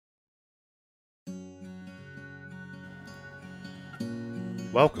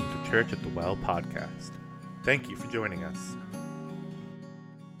Welcome to Church at the Well podcast. Thank you for joining us.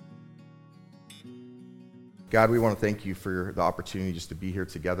 God, we want to thank you for the opportunity just to be here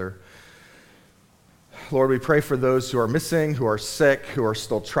together. Lord, we pray for those who are missing, who are sick, who are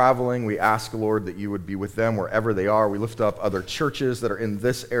still traveling. We ask, Lord, that you would be with them wherever they are. We lift up other churches that are in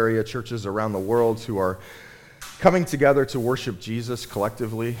this area, churches around the world who are coming together to worship Jesus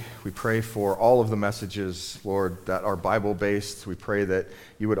collectively. We pray for all of the messages, Lord, that are Bible-based. We pray that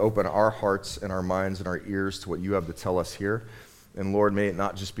you would open our hearts and our minds and our ears to what you have to tell us here. And Lord, may it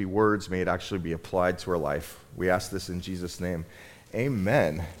not just be words, may it actually be applied to our life. We ask this in Jesus' name.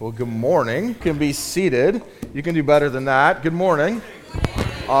 Amen. Well, good morning. You can be seated. You can do better than that. Good morning.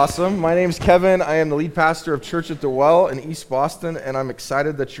 Awesome. My name's Kevin. I am the lead pastor of Church at the Well in East Boston, and I'm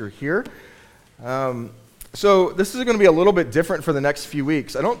excited that you're here. So this is going to be a little bit different for the next few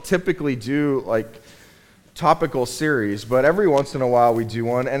weeks. I don't typically do like topical series, but every once in a while we do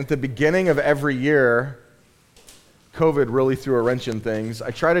one. And at the beginning of every year, COVID really threw a wrench in things.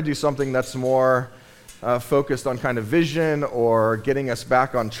 I try to do something that's more focused on kind of vision or getting us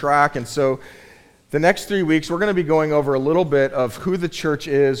back on track. And so the next 3 weeks, we're going to be going over a little bit of who the church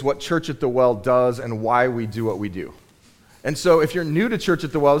is, what Church at the Well does, and why we do what we do. And so if you're new to Church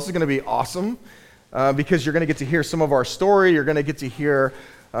at the Well, this is going to be awesome. Because you're going to get to hear some of our story, you're going to get to hear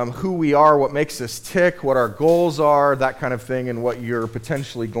who we are, what makes us tick, what our goals are, that kind of thing, and what you're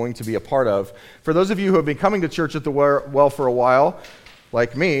potentially going to be a part of. For those of you who have been coming to Church at the Well for a while,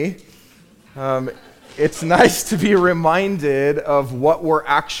 like me, it's nice to be reminded of what we're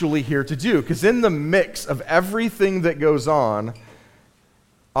actually here to do. Because in the mix of everything that goes on,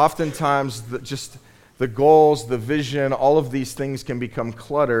 oftentimes just the goals, the vision, all of these things can become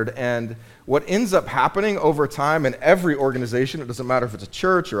cluttered. And what ends up happening over time in every organization, it doesn't matter if it's a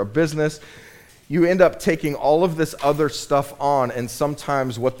church or a business, you end up taking all of this other stuff on, and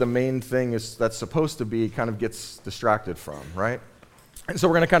sometimes what the main thing is that's supposed to be kind of gets distracted from, right? And so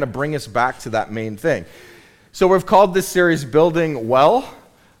we're going to kind of bring us back to that main thing. So we've called this series Building Well.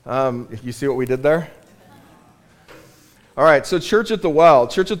 You see what we did there? All right, so Church at the Well.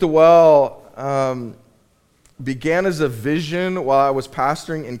 Church at the Well began as a vision while I was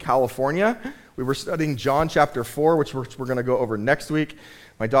pastoring in California. We were studying John chapter 4, which we're going to go over next week.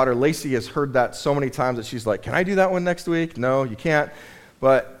 My daughter Lacey has heard that so many times that she's like, can I do that one next week? No, you can't.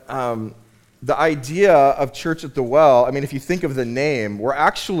 But the idea of Church at the Well, I mean, if you think of the name, we're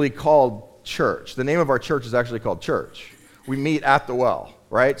actually called church. The name of our church is actually called church. We meet at the well,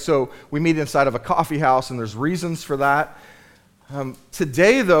 right? So we meet inside of a coffee house, and there's reasons for that.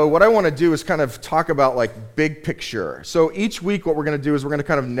 Today, though, what I want to do is kind of talk about like big picture. So each week what we're going to do is we're going to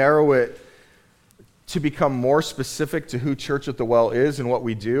kind of narrow it to become more specific to who Church at the Well is and what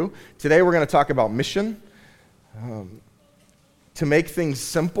we do. Today we're going to talk about mission. To make things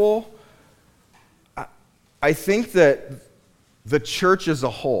simple, I think that the church as a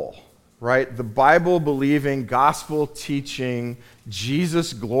whole, right, the Bible-believing, gospel-teaching,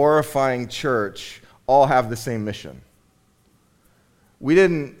 Jesus-glorifying church all have the same mission. We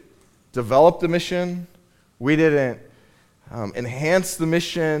didn't develop the mission. We didn't enhance the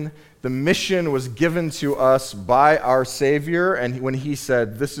mission. The mission was given to us by our Savior, and when He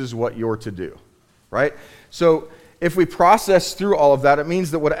said, this is what you're to do, right? So if we process through all of that, it means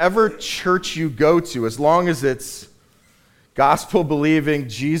that whatever church you go to, as long as it's gospel-believing,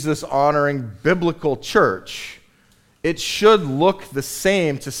 Jesus-honoring, biblical church, it should look the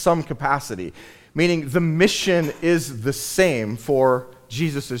same to some capacity. Meaning the mission is the same for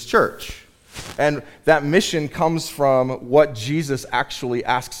Jesus' church. And that mission comes from what Jesus actually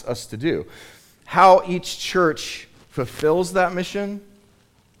asks us to do. How each church fulfills that mission,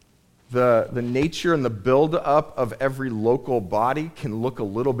 the nature and the build-up of every local body can look a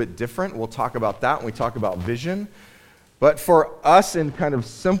little bit different. We'll talk about that when we talk about vision. But for us, in kind of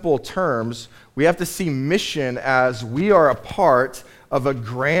simple terms, we have to see mission as we are a part of a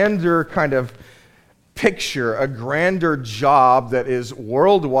grander kind of picture, a grander job that is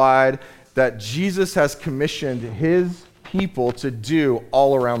worldwide, that Jesus has commissioned His people to do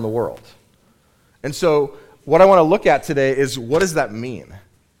all around the world. And so what I want to look at today is, what does that mean,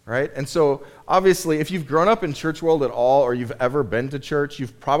 right? And so obviously, if you've grown up in church world at all, or you've ever been to church,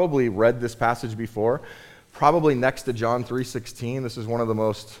 you've probably read this passage before, probably next to John 3:16. This is one of the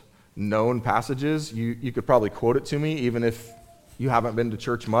most known passages. You could probably quote it to me, even if you haven't been to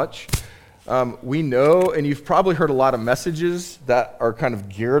church much. We know, and you've probably heard a lot of messages that are kind of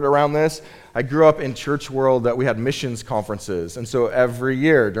geared around this. I grew up in church world that we had missions conferences, and so every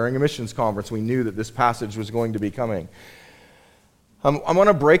year during a missions conference, we knew that this passage was going to be coming. I'm going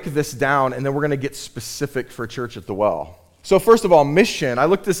to break this down, and then we're going to get specific for Church at the Well. So first of all, mission, I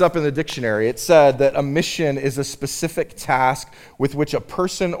looked this up in the dictionary. It said that a mission is a specific task with which a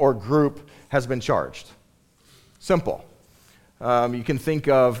person or group has been charged. Simple. You can think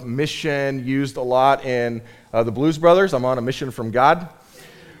of mission used a lot in the Blues Brothers, I'm on a mission from God,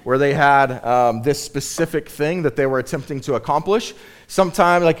 where they had this specific thing that they were attempting to accomplish.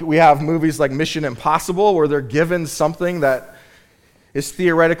 Sometimes, like we have movies like Mission Impossible, where they're given something that is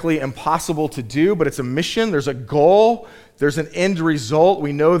theoretically impossible to do, but it's a mission, there's a goal, there's an end result.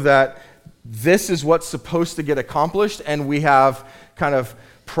 We know that this is what's supposed to get accomplished, and we have kind of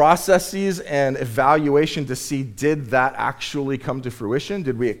processes and evaluation to see, did that actually come to fruition?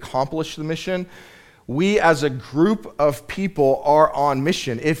 Did we accomplish the mission? We as a group of people are on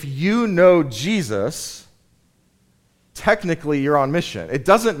mission. If you know Jesus, technically you're on mission. It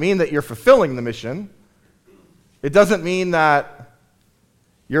doesn't mean that you're fulfilling the mission. It doesn't mean that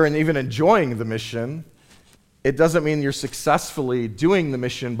you're even enjoying the mission. It doesn't mean you're successfully doing the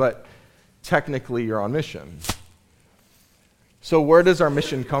mission, but technically you're on mission. So where does our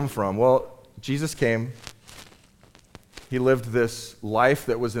mission come from? Well, Jesus came. He lived this life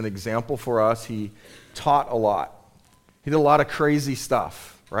that was an example for us. He taught a lot. He did a lot of crazy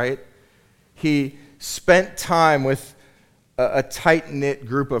stuff, right? He spent time with a tight-knit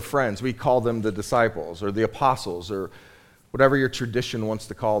group of friends. We call them the disciples or the apostles or whatever your tradition wants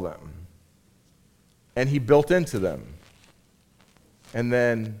to call them. And he built into them. And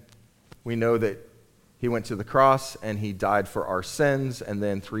then we know that he went to the cross and he died for our sins, and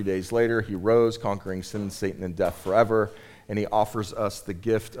then 3 days later he rose, conquering sin, Satan, and death forever, and he offers us the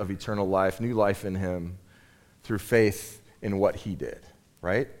gift of eternal life, new life in him, through faith in what he did,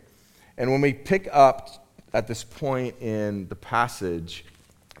 right? And when we pick up at this point in the passage,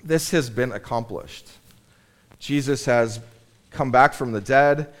 this has been accomplished. Jesus has come back from the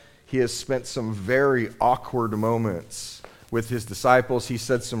dead. He has spent some very awkward moments with his disciples. He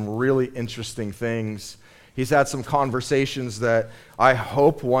said some really interesting things. He's had some conversations that I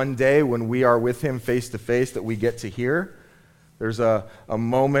hope one day when we are with him face to face that we get to hear. There's a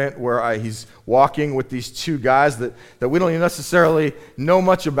moment where he's walking with these two guys that we don't even necessarily know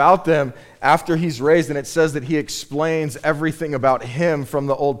much about them after he's raised, and it says that he explains everything about him from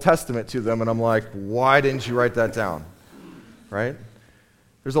the Old Testament to them, and I'm like, why didn't you write that down? Right?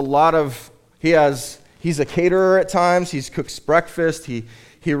 There's a lot of, he's a caterer at times, he cooks breakfast, he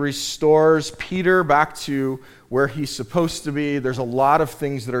restores Peter back to where he's supposed to be. There's a lot of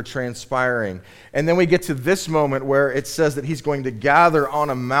things that are transpiring. And then we get to this moment where it says that he's going to gather on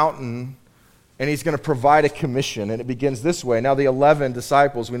a mountain and he's going to provide a commission. And it begins this way. Now the 11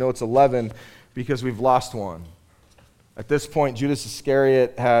 disciples, we know it's 11 because we've lost one. At this point, Judas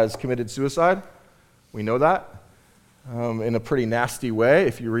Iscariot has committed suicide. We know that in a pretty nasty way.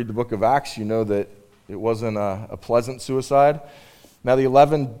 If you read the book of Acts, you know that it wasn't a pleasant suicide. Now the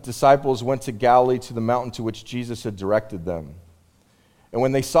 11 disciples went to Galilee to the mountain to which Jesus had directed them. And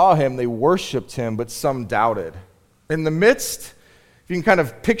when they saw him, they worshiped him, but some doubted. In the midst, if you can kind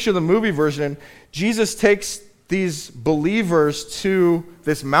of picture the movie version, Jesus takes these believers to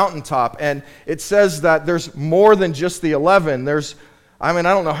this mountaintop, and it says that there's more than just the 11. I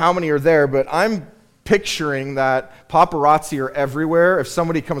don't know how many are there, but I'm picturing that paparazzi are everywhere. If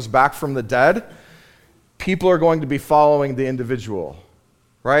somebody comes back from the dead, people are going to be following the individual,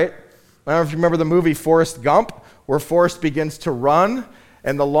 right? I don't know if you remember the movie Forrest Gump, where Forrest begins to run,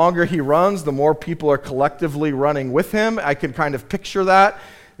 and the longer he runs, the more people are collectively running with him. I can kind of picture that.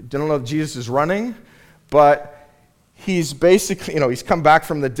 I don't know if Jesus is running, but he's basically, he's come back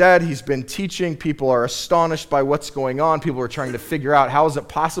from the dead. He's been teaching. People are astonished by what's going on. People are trying to figure out, how is it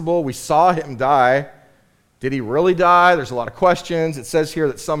possible? We saw him die. Did he really die? There's a lot of questions. It says here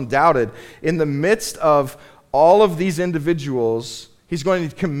that some doubted. In the midst of all of these individuals, he's going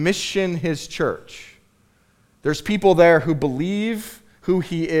to commission his church. There's people there who believe who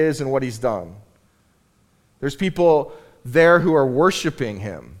he is and what he's done. There's people there who are worshiping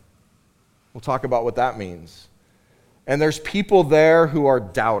him. We'll talk about what that means. And there's people there who are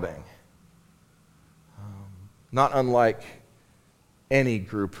doubting. Not unlike any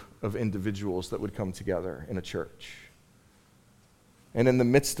group of individuals that would come together in a church. And in the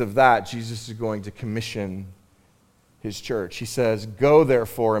midst of that, Jesus is going to commission his church. He says, "Go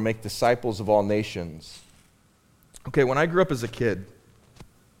therefore and make disciples of all nations." Okay, when I grew up as a kid,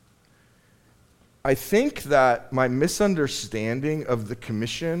 I think that my misunderstanding of the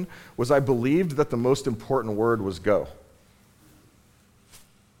commission was I believed that the most important word was go.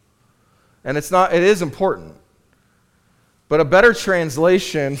 And it is important. But a better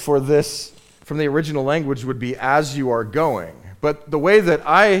translation for this from the original language would be "as you are going." But the way that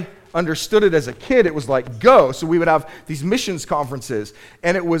I understood it as a kid, it was like, go. So we would have these missions conferences,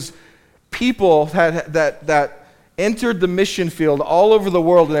 and it was people that entered the mission field all over the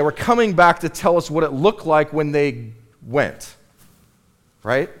world, and they were coming back to tell us what it looked like when they went,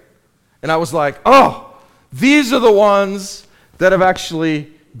 right? And I was like, oh, these are the ones that have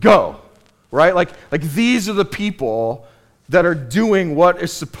actually go, right? Like these are the people that are doing what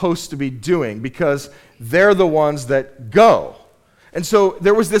is supposed to be doing because they're the ones that go. And so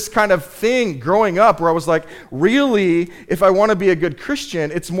there was this kind of thing growing up where I was like, really, if I want to be a good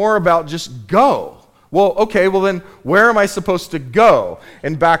Christian, it's more about just go. Well, okay, well then where am I supposed to go?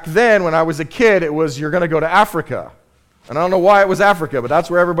 And back then when I was a kid, it was you're going to go to Africa. And I don't know why it was Africa, but that's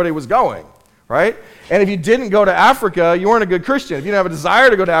where everybody was going, right? And if you didn't go to Africa, you weren't a good Christian. If you didn't have a desire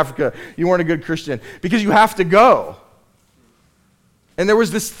to go to Africa, you weren't a good Christian because you have to go. And there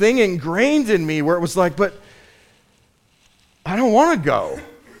was this thing ingrained in me where it was like, but I don't want to go.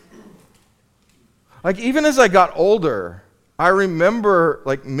 Like even as I got older, I remember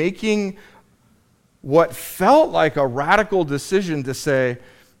like making what felt like a radical decision to say,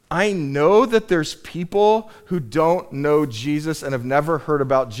 I know that there's people who don't know Jesus and have never heard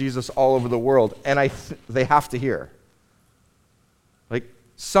about Jesus all over the world, and they have to hear. Like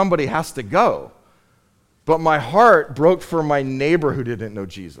somebody has to go. But my heart broke for my neighbor who didn't know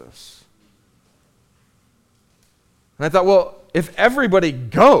Jesus. And I thought, well, if everybody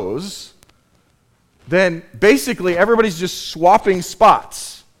goes, then basically everybody's just swapping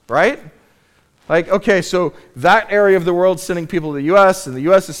spots, right? Like, okay, so that area of the world is sending people to the U.S., and the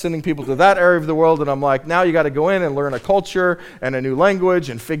U.S. is sending people to that area of the world, and I'm like, now you got to go in and learn a culture and a new language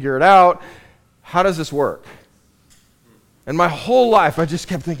and figure it out. How does this work? And my whole life, I just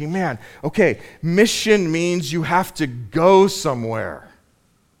kept thinking, man, okay, mission means you have to go somewhere.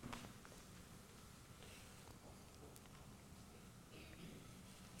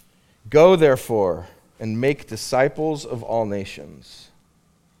 Go, therefore, and make disciples of all nations.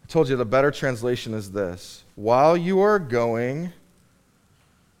 I told you the better translation is this. While you are going,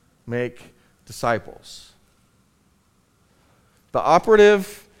 make disciples. The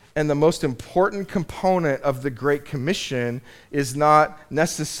operative and the most important component of the Great Commission is not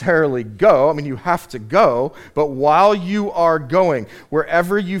necessarily go. I mean, you have to go, but while you are going,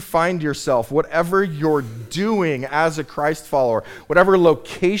 wherever you find yourself, whatever you're doing as a Christ follower, whatever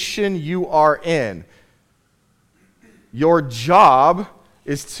location you are in, your job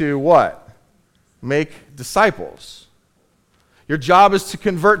is to what? Make disciples. Your job is to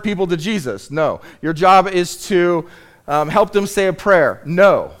convert people to Jesus? No. Your job is to help them say a prayer?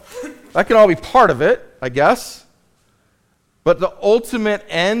 No. That can all be part of it, I guess. But the ultimate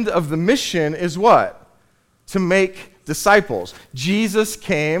end of the mission is what? To make disciples. Jesus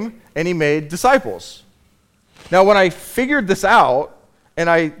came and he made disciples. Now, when I figured this out and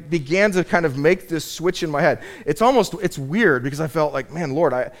I began to kind of make this switch in my head, it's weird because I felt like, man,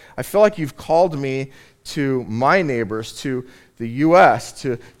 Lord, I feel like you've called me to my neighbors, to the U.S.,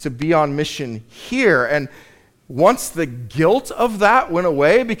 to be on mission here. And once the guilt of that went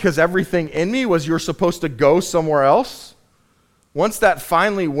away because everything in me was you're supposed to go somewhere else, once that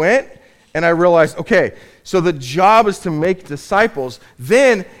finally went and I realized, okay, so the job is to make disciples,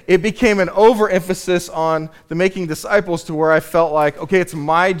 then it became an overemphasis on the making disciples to where I felt like, okay, it's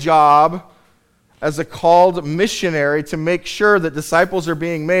my job as a called missionary to make sure that disciples are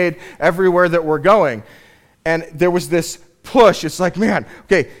being made everywhere that we're going. And there was this push. It's like, man,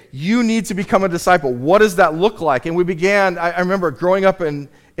 okay, you need to become a disciple. What does that look like? And we began, I remember growing up in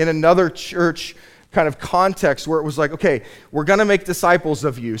another church kind of context where it was like, okay, we're going to make disciples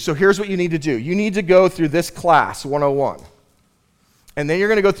of you. So here's what you need to do. You need to go through this class, 101. And then you're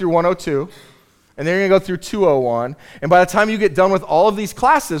going to go through 102. And then you're going to go through 201. And by the time you get done with all of these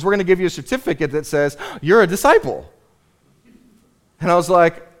classes, we're going to give you a certificate that says, you're a disciple. And I was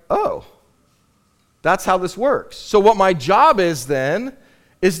like, oh. That's how this works. So what my job is then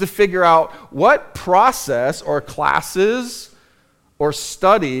is to figure out what process or classes or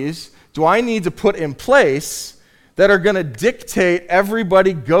studies do I need to put in place that are going to dictate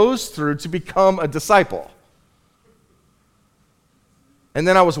everybody goes through to become a disciple. And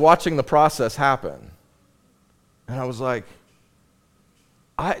then I was watching the process happen. And I was like,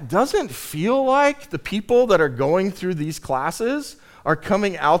 it doesn't feel like the people that are going through these classes are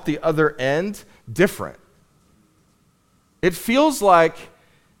coming out the other end different. It feels like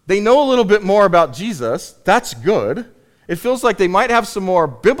they know a little bit more about Jesus. That's good. It feels like they might have some more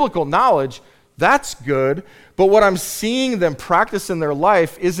biblical knowledge. That's good. But what I'm seeing them practice in their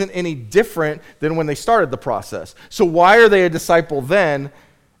life isn't any different than when they started the process. So why are they a disciple then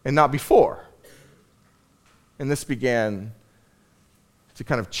and not before? And this began to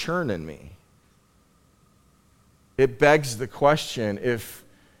kind of churn in me. It begs the question, if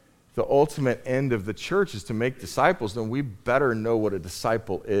the ultimate end of the church is to make disciples, then we better know what a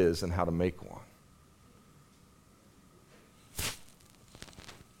disciple is and how to make one.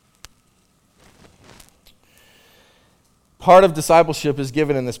 Part of discipleship is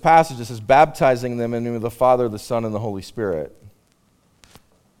given in this passage. It says, baptizing them in the name of the Father, the Son, and the Holy Spirit.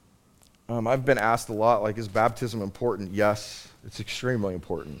 I've been asked a lot, like, is baptism important? Yes, it's extremely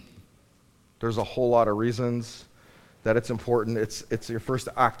important. There's a whole lot of reasons that it's important. It's your first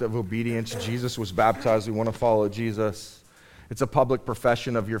act of obedience. Jesus was baptized. We want to follow Jesus. It's a public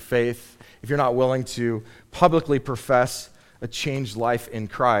profession of your faith. If you're not willing to publicly profess a changed life in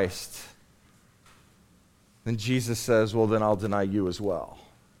Christ, then Jesus says, well, then I'll deny you as well,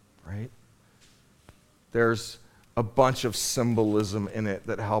 right? There's a bunch of symbolism in it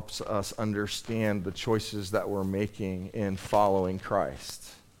that helps us understand the choices that we're making in following Christ.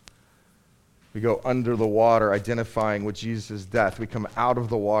 We go under the water, identifying with Jesus' death. We come out of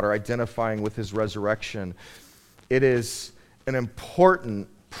the water, identifying with his resurrection. It is an important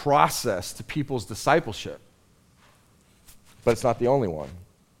process to people's discipleship, but it's not the only one.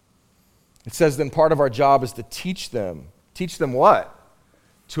 It says then part of our job is to teach them. Teach them what?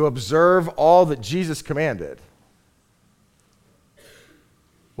 To observe all that Jesus commanded.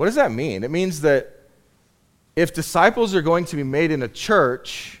 What does that mean? It means that if disciples are going to be made in a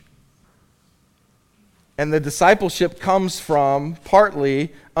church, and the discipleship comes from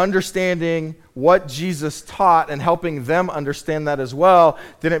partly understanding what Jesus taught and helping them understand that as well,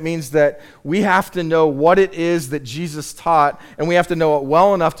 then it means that we have to know what it is that Jesus taught, and we have to know it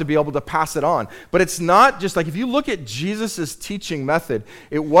well enough to be able to pass it on. But it's not just like, if you look at Jesus' teaching method,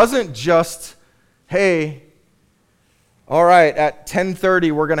 it wasn't just, hey, all right, at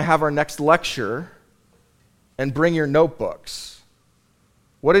 10:30 we're going to have our next lecture, and bring your notebooks.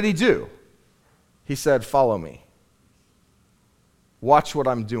 What did he do? He said, follow me. Watch what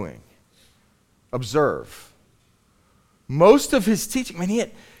I'm doing. Observe. Most of his teaching, he's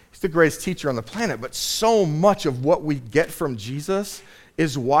the greatest teacher on the planet, but so much of what we get from Jesus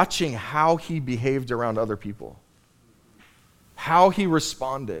is watching how he behaved around other people, how he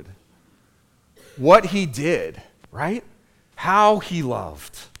responded, what he did, right? How he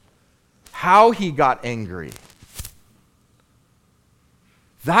loved, how he got angry.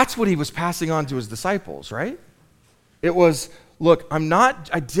 That's what he was passing on to his disciples, right? It was, look,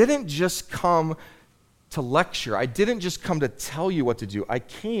 I didn't just come to lecture. I didn't just come to tell you what to do. I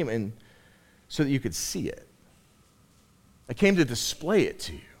came so that you could see it. I came to display it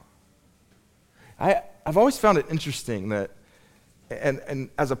to you. I've always found it interesting that,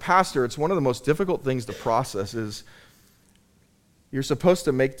 and as a pastor, it's one of the most difficult things to process is you're supposed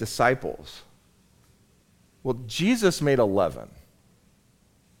to make disciples. Well, Jesus made 11.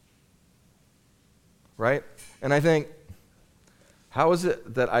 Right? And I think, how is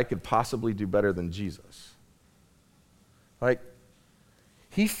it that I could possibly do better than Jesus? Like,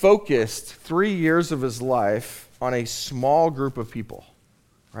 he focused 3 years of his life on a small group of people,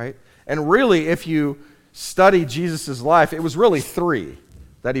 right? And really, if you study Jesus' life, it was really 3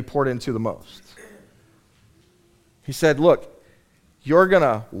 that he poured into the most. He said, look, you're going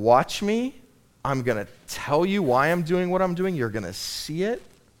to watch me. I'm going to tell you why I'm doing what I'm doing. You're going to see it.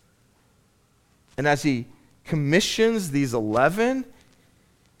 And as he commissions these 11,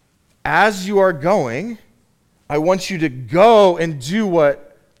 as you are going, I want you to go and do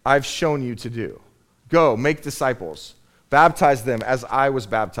what I've shown you to do. Go, make disciples. Baptize them as I was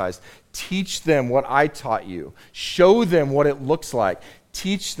baptized. Teach them what I taught you. Show them what it looks like.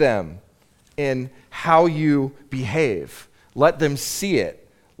 Teach them in how you behave. Let them see it.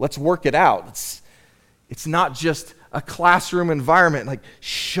 Let's work it out. It's not just a classroom environment. Like,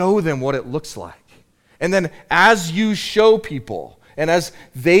 show them what it looks like. And then as you show people, and as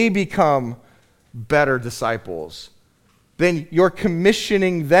they become better disciples, then you're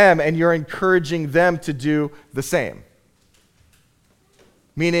commissioning them and you're encouraging them to do the same.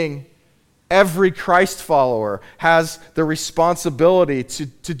 Meaning, every Christ follower has the responsibility to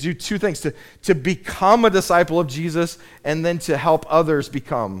do 2 things, to become a disciple of Jesus and then to help others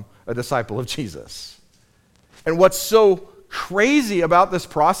become a disciple of Jesus. And what's so crazy about this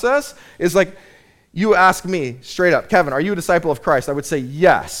process is, like, you ask me straight up, Kevin, are you a disciple of Christ? I would say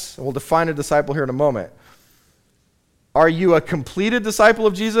yes. And we'll define a disciple here in a moment. Are you a completed disciple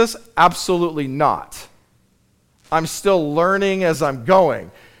of Jesus? Absolutely not. I'm still learning as I'm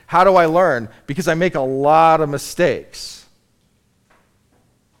going. How do I learn? Because I make a lot of mistakes.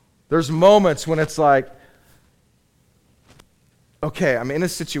 There's moments when it's like, okay, I'm in a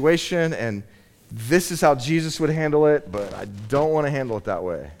situation and this is how Jesus would handle it, but I don't want to handle it that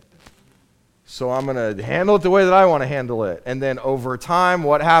way. So I'm going to handle it the way that I want to handle it. And then over time,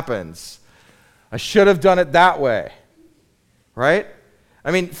 what happens? I should have done it that way, right?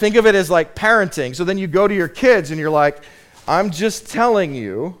 I mean, think of it as like parenting. So then you go to your kids and you're like, I'm just telling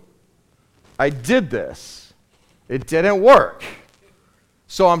you, I did this. It didn't work.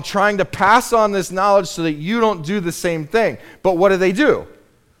 So I'm trying to pass on this knowledge so that you don't do the same thing. But what do?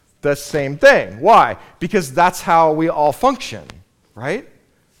 The same thing. Why? Because that's how we all function, right?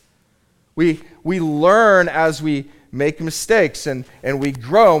 We learn as we make mistakes and we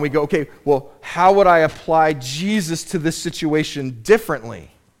grow and we go, okay, well, how would I apply Jesus to this situation differently?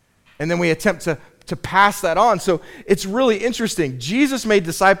 And then we attempt to pass that on. So it's really interesting. Jesus made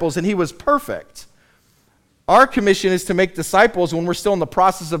disciples and he was perfect. Our commission is to make disciples when we're still in the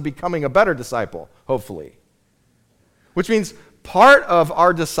process of becoming a better disciple, hopefully. Which means part of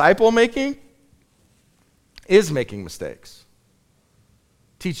our disciple making is making mistakes.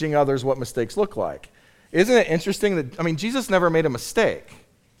 Teaching others what mistakes look like. Isn't it interesting that, Jesus never made a mistake.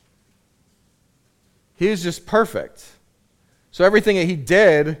 He was just perfect. So everything that he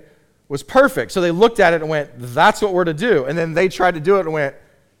did was perfect. So they looked at it and went, that's what we're to do. And then they tried to do it and went,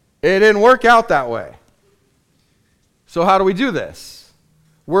 it didn't work out that way. So how do we do this?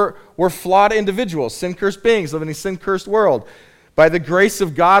 We're flawed individuals, sin-cursed beings living in a sin-cursed world. By the grace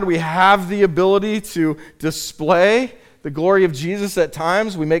of God, we have the ability to display the glory of Jesus at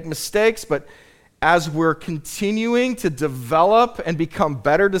times. We make mistakes, but as we're continuing to develop and become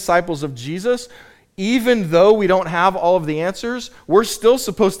better disciples of Jesus, even though we don't have all of the answers, we're still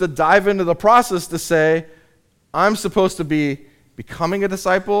supposed to dive into the process to say, I'm supposed to be becoming a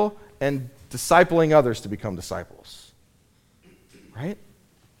disciple and discipling others to become disciples. Right?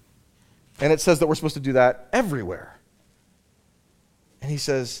 And it says that we're supposed to do that everywhere. And he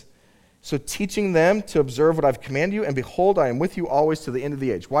says, so teaching them to observe what I've commanded you, and behold, I am with you always to the end of the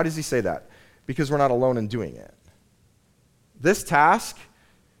age. Why does he say that? Because we're not alone in doing it. This task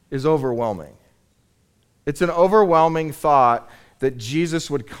is overwhelming. It's an overwhelming thought that Jesus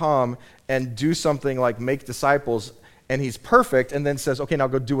would come and do something like make disciples, and he's perfect, and then says, okay, now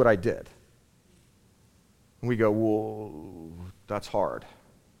go do what I did. And we go, whoa, that's hard.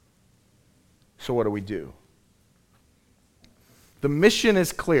 So what do? The mission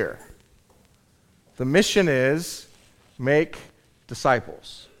is clear. The mission is make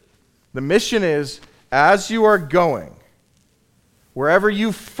disciples. The mission is, as you are going, wherever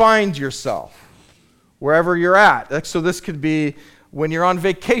you find yourself, wherever you're at. So this could be when you're on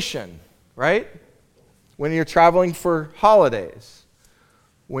vacation, right? When you're traveling for holidays,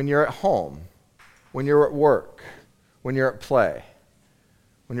 when you're at home, when you're at work, when you're at play,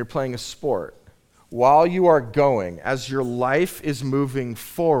 when you're playing a sport. While you are going, as your life is moving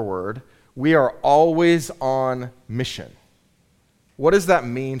forward, we are always on mission. What does that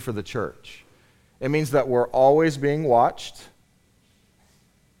mean for the church? It means that we're always being watched.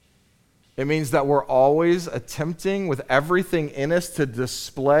 It means that we're always attempting with everything in us to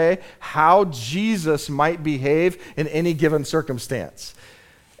display how Jesus might behave in any given circumstance.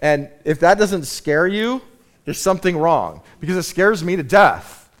 And if that doesn't scare you, there's something wrong, because it scares me to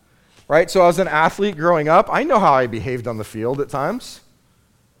death, right? So as an athlete growing up, I know how I behaved on the field at times.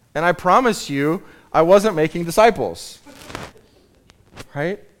 And I promise you, I wasn't making disciples,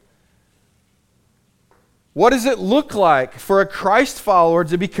 right? What does it look like for a Christ follower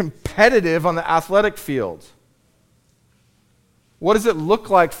to be competitive on the athletic field? What does it look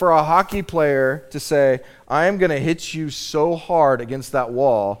like for a hockey player to say, I am going to hit you so hard against that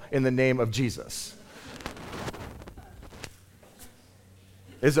wall in the name of Jesus?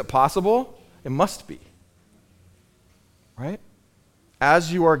 Is it possible? It must be. Right?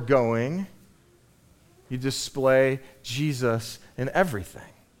 As you are going, you display Jesus in everything.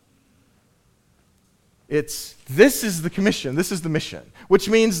 This is the commission, this is the mission, which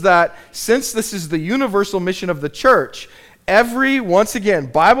means that since this is the universal mission of the church, once again,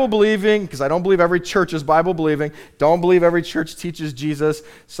 Bible-believing, because I don't believe every church is Bible-believing, don't believe every church teaches Jesus.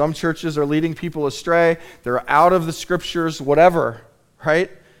 Some churches are leading people astray. They're out of the scriptures, whatever, right?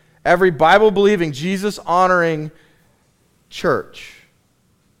 Every Bible-believing, Jesus-honoring church,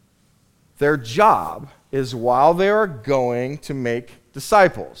 their job is while they are going to make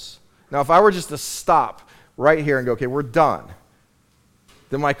disciples. Now, if I were just to stop right here and go, okay, we're done,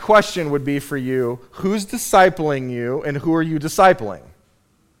 then my question would be for you, who's discipling you and who are you discipling?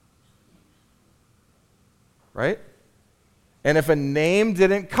 Right? And if a name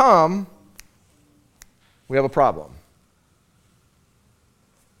didn't come, we have a problem.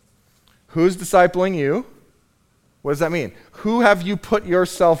 Who's discipling you? What does that mean? Who have you put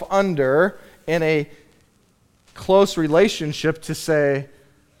yourself under in a close relationship to say,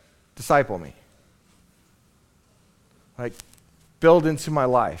 disciple me. Like, build into my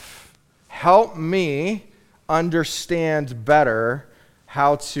life. Help me understand better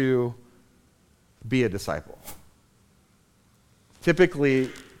how to be a disciple. Typically,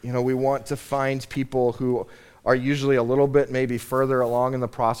 we want to find people who are usually a little bit maybe further along in the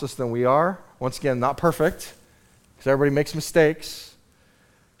process than we are. Once again, not perfect, because everybody makes mistakes.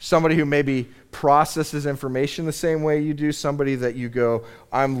 Somebody who maybe processes information the same way you do, somebody that you go,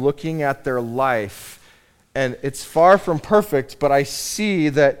 I'm looking at their life, and it's far from perfect, but I see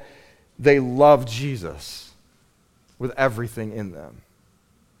that they love Jesus with everything in them.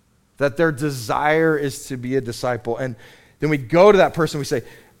 That their desire is to be a disciple. And then we go to that person, we say,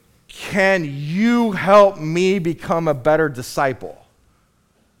 can you help me become a better disciple?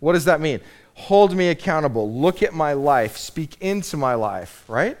 What does that mean? Hold me accountable. Look at my life. Speak into my life,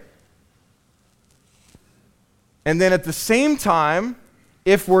 right? And then at the same time,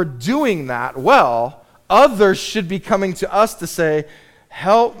 if we're doing that well, others should be coming to us to say,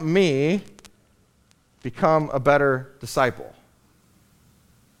 help me become a better disciple.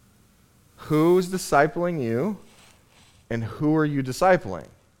 Who's discipling you, and who are you discipling?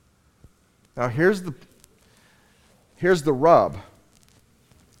 Now here's the rub.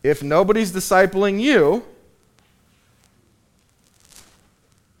 If nobody's discipling you,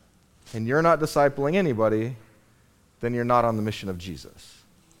 and you're not discipling anybody, then you're not on the mission of Jesus.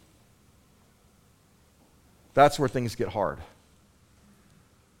 That's where things get hard.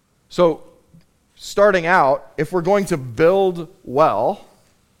 So, starting out, if we're going to build well,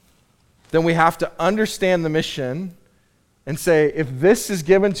 then we have to understand the mission and say, if this is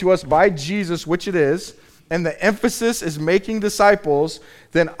given to us by Jesus, which it is, and the emphasis is making disciples,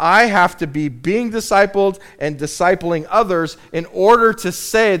 then I have to be being discipled and discipling others in order to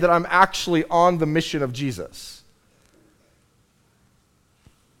say that I'm actually on the mission of Jesus.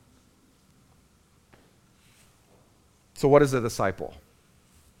 So what is a disciple?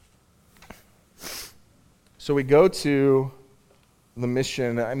 So we go to the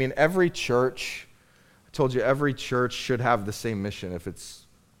mission. I mean, every church, I told you, every church should have the same mission if it's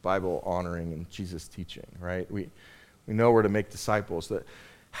Bible honoring and Jesus teaching, right? We know we're to make disciples. That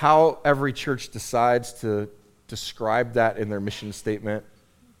how every church decides to describe that in their mission statement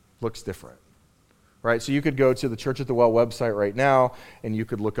looks different, right? So you could go to the Church at the Well website right now, and you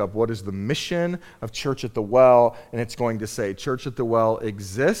could look up what is the mission of Church at the Well, and it's going to say Church at the Well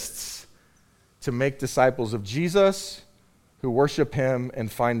exists to make disciples of Jesus who worship him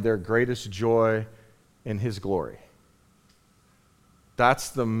and find their greatest joy in his glory. That's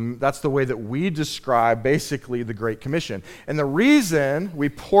the way that we describe basically the Great Commission. And the reason we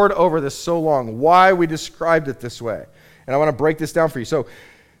poured over this so long, why we described it this way, and I want to break this down for you. So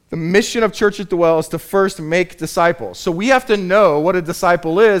the mission of Church at the Well is to first make disciples. So we have to know what a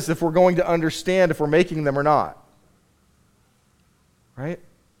disciple is if we're going to understand if we're making them or not. Right?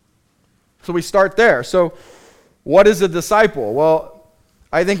 So we start there. So what is a disciple? Well,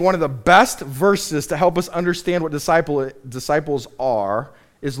 I think one of the best verses to help us understand what disciples are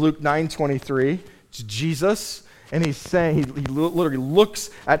is Luke 9:23. It's Jesus, and he's saying, he literally looks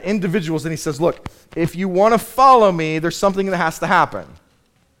at individuals and he says, look, if you want to follow me, there's something that has to happen,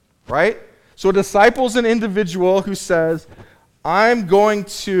 right? So a disciple is an individual who says, I'm going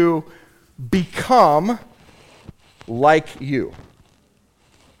to become like you.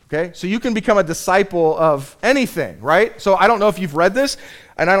 Okay, so you can become a disciple of anything, right? So I don't know if you've read this,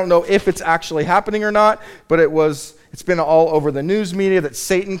 and I don't know if it's actually happening or not, but it's been all over the news media that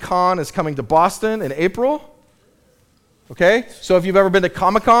SatanCon is coming to Boston in April. Okay, so if you've ever been to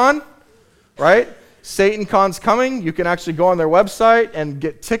Comic-Con, right? SatanCon's coming. You can actually go on their website and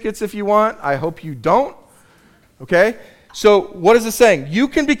get tickets if you want. I hope you don't. Okay, so what is it saying? You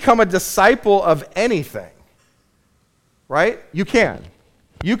can become a disciple of anything, right? You can.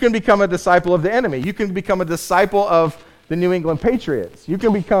 You can become a disciple of the enemy. You can become a disciple of the New England Patriots. You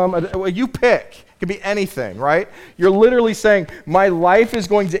can become, you pick. It can be anything, right? You're literally saying, my life is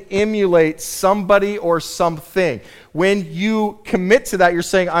going to emulate somebody or something. When you commit to that, you're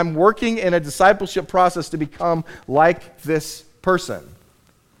saying, I'm working in a discipleship process to become like this person,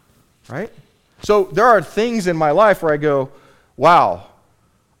 right? So there are things in my life where I go, wow,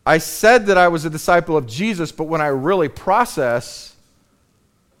 I said that I was a disciple of Jesus, but when I really process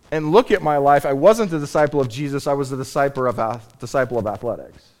and look at my life, I wasn't a disciple of Jesus, I was a disciple of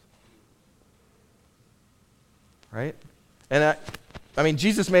athletics. Right? And I mean,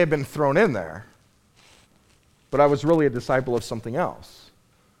 Jesus may have been thrown in there, but I was really a disciple of something else.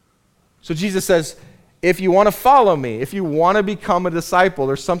 So Jesus says, if you want to follow me, if you want to become a disciple,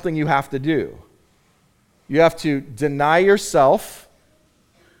 there's something you have to do. You have to deny yourself,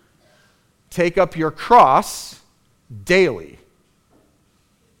 take up your cross daily,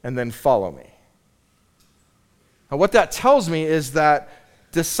 and then follow me. Now, what that tells me is that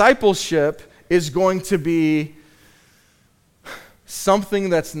discipleship is going to be something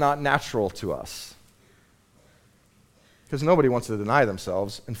that's not natural to us. Because nobody wants to deny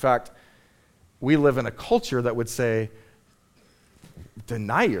themselves. In fact, we live in a culture that would say,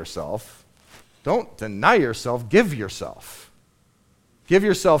 deny yourself. Don't deny yourself, give yourself. Give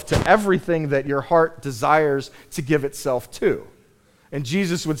yourself to everything that your heart desires to give itself to. And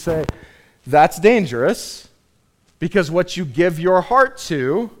Jesus would say, that's dangerous, because what you give your heart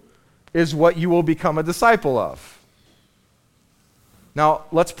to is what you will become a disciple of. Now,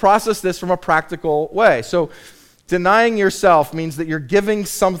 let's process this from a practical way. So, denying yourself means that you're giving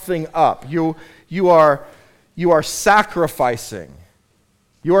something up. You are sacrificing.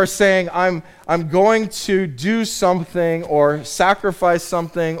 You are saying, I'm going to do something or sacrifice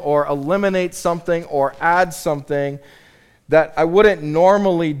something or eliminate something or add something that I wouldn't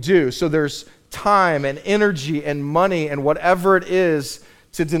normally do. So there's time and energy and money and whatever it is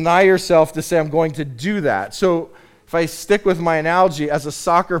to deny yourself to say, I'm going to do that. So if I stick with my analogy as a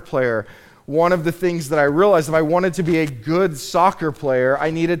soccer player, one of the things that I realized, if I wanted to be a good soccer player, I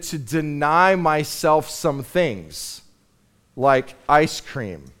needed to deny myself some things, like ice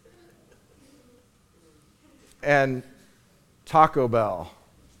cream and Taco Bell.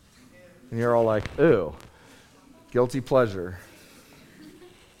 And you're all like, ew, guilty pleasure.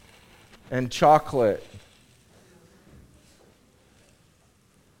 And chocolate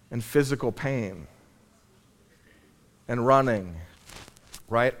and physical pain and running.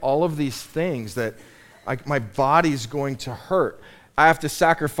 Right? All of these things that my body's going to hurt. I have to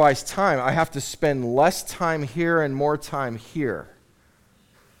sacrifice time. I have to spend less time here and more time here.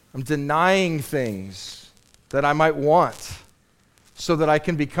 I'm denying things that I might want so that I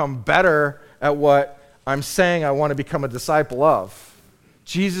can become better at what I'm saying I want to become a disciple of.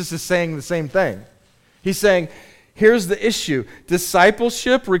 Jesus is saying the same thing. He's saying, here's the issue.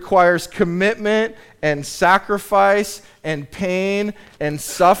 Discipleship requires commitment and sacrifice and pain and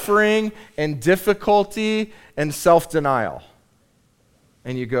suffering and difficulty and self-denial.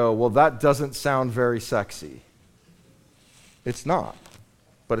 And you go, well, that doesn't sound very sexy. It's not,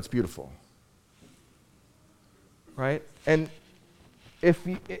 but it's beautiful. Right? And if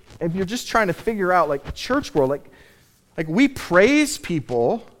you're just trying to figure out, like, the church world, like we praise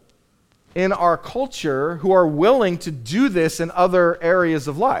people in our culture who are willing to do this in other areas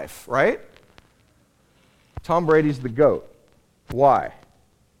of life, right? Tom Brady's the GOAT. Why?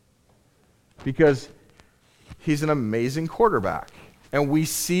 Because he's an amazing quarterback. And we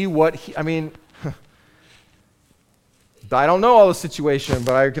see what I don't know all the situation,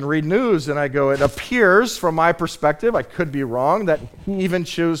 but I can read news and I go, it appears from my perspective, I could be wrong, that he even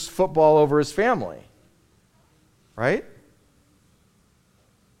chose football over his family. Right?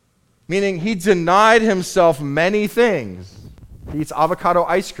 Meaning he denied himself many things. He eats avocado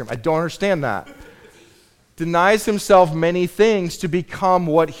ice cream. I don't understand that. Denies himself many things to become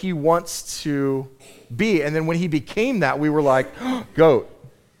what he wants to be. And then when he became that, we were like, oh, GOAT.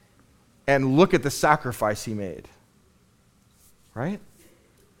 And look at the sacrifice he made. Right?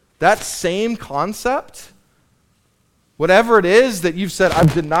 That same concept, whatever it is that you've said,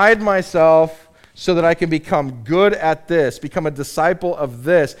 I've denied myself so that I can become good at this, become a disciple of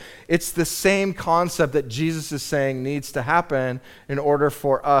this. It's the same concept that Jesus is saying needs to happen in order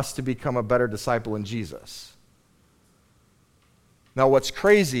for us to become a better disciple in Jesus. Now, what's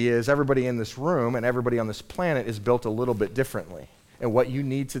crazy is everybody in this room and everybody on this planet is built a little bit differently. And what you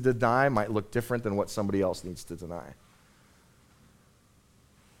need to deny might look different than what somebody else needs to deny.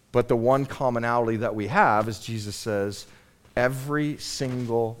 But the one commonality that we have is Jesus says, every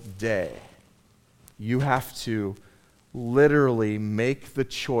single day, you have to literally make the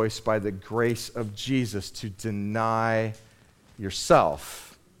choice by the grace of Jesus to deny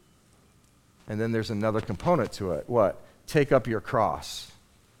yourself. And then there's another component to it. What? Take up your cross.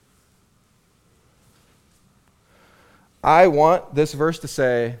 I want this verse to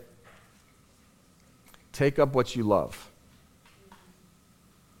say, take up what you love.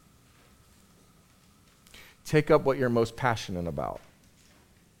 Take up what you're most passionate about.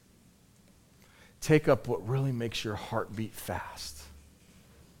 Take up what really makes your heart beat fast.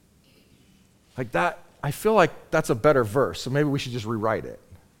 Like that, I feel like that's a better verse, so maybe we should just rewrite it.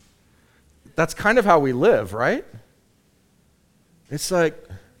 That's kind of how we live, right? It's like,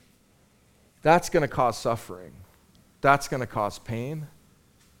 that's going to cause suffering. That's going to cause pain.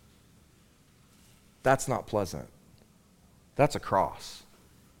 That's not pleasant. That's a cross.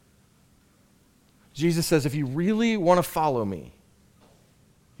 Jesus says, if you really want to follow me,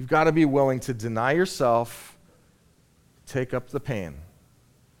 you've got to be willing to deny yourself, take up the pain,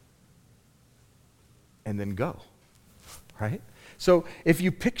 and then go, right? So if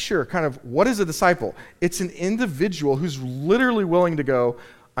you picture kind of what is a disciple, it's an individual who's literally willing to go,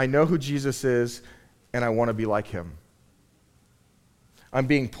 I know who Jesus is, and I want to be like him. I'm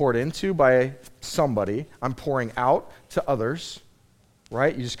being poured into by somebody. I'm pouring out to others,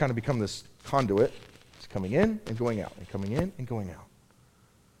 right? You just kind of become this conduit. It's coming in and going out, and coming in and going out.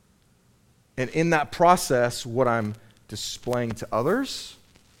 And in that process, what I'm displaying to others,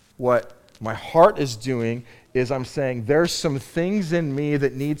 what my heart is doing, is I'm saying there's some things in me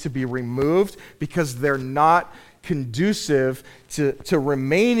that need to be removed because they're not conducive to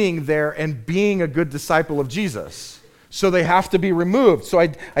remaining there and being a good disciple of Jesus. So they have to be removed. So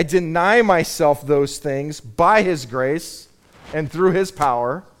I deny myself those things by his grace and through his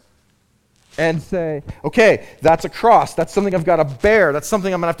power and say, okay, that's a cross. That's something I've got to bear. That's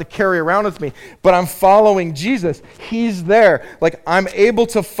something I'm going to have to carry around with me. But I'm following Jesus. He's there. Like, I'm able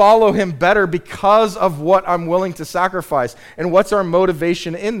to follow him better because of what I'm willing to sacrifice. And what's our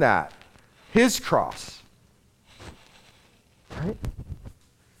motivation in that? His cross. Right?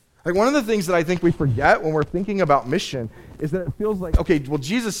 Like, one of the things that I think we forget when we're thinking about mission is that it feels like, okay, well,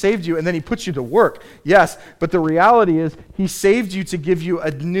 Jesus saved you and then he puts you to work. Yes, but the reality is he saved you to give you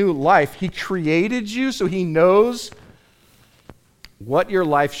a new life. He created you so he knows what your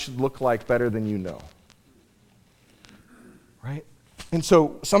life should look like better than you know. Right? And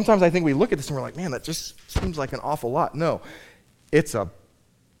so sometimes I think we look at this and we're like, man, that just seems like an awful lot. No, it's a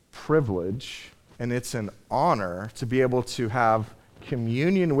privilege and it's an honor to be able to have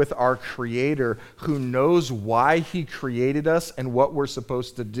communion with our Creator who knows why he created us and what we're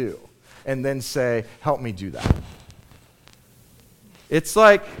supposed to do, and then say, help me do that. It's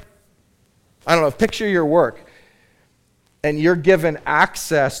like, I don't know, picture your work and you're given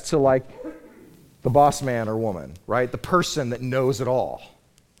access to like the boss man or woman, right? The person that knows it all.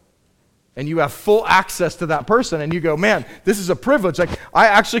 And you have full access to that person, and you go, man, this is a privilege. Like, I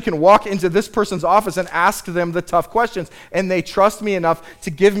actually can walk into this person's office and ask them the tough questions, and they trust me enough to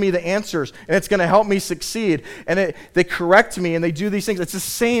give me the answers, and it's going to help me succeed. And they correct me, and they do these things. It's the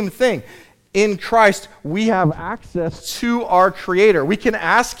same thing. In Christ, we have access to our Creator. We can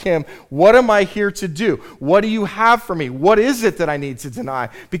ask him, what am I here to do? What do you have for me? What is it that I need to deny?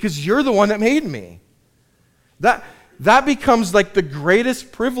 Because you're the one that made me. That becomes like the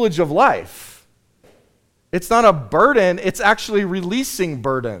greatest privilege of life. It's not a burden, it's actually releasing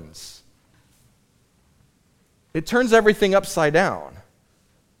burdens. It turns everything upside down.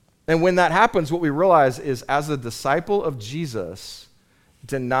 And when that happens, what we realize is, as a disciple of Jesus,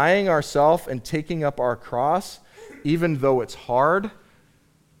 denying ourselves and taking up our cross, even though it's hard,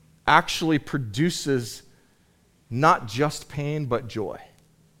 actually produces not just pain, but joy.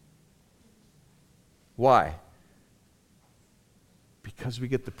 Why? Because we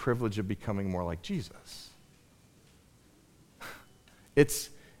get the privilege of becoming more like Jesus. It's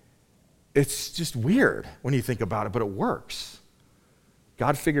just weird when you think about it, but it works.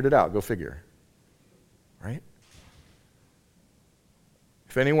 God figured it out. Go figure. Right?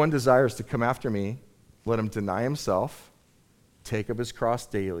 If anyone desires to come after me, let him deny himself, take up his cross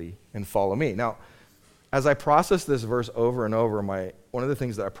daily, and follow me. Now, as I process this verse over and over, one of the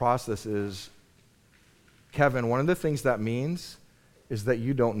things that I process is, Kevin, one of the things that means is that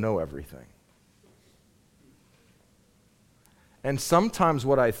you don't know everything. And sometimes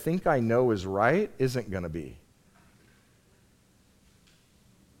what I think I know is right isn't going to be.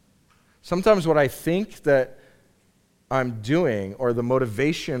 Sometimes what I think that I'm doing, or the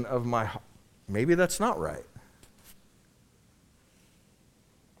motivation of my heart, maybe that's not right.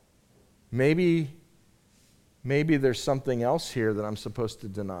 Maybe there's something else here that I'm supposed to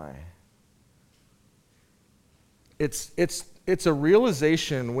deny. It's a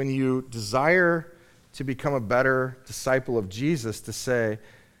realization when you desire to become a better disciple of Jesus to say,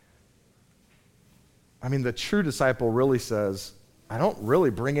 I mean, the true disciple really says, I don't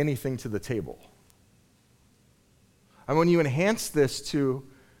really bring anything to the table. And when you enhance this to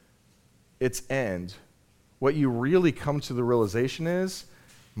its end, what you really come to the realization is,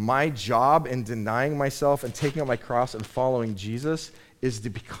 my job in denying myself and taking up my cross and following Jesus is to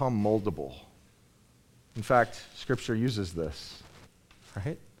become moldable. In fact, Scripture uses this,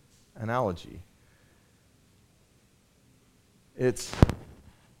 right? Analogy. It's,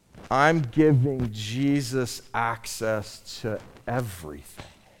 I'm giving Jesus access to everything.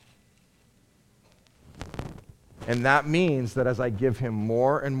 And that means that as I give him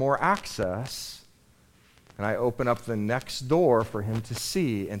more and more access, and I open up the next door for him to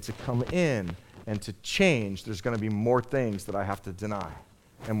see and to come in and to change, there's going to be more things that I have to deny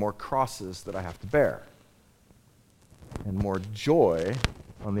and more crosses that I have to bear and more joy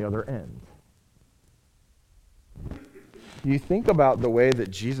on the other end. You think about the way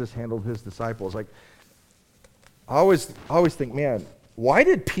that Jesus handled his disciples. Like, I always think, man, why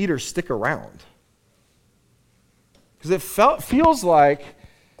did Peter stick around? Because it feels like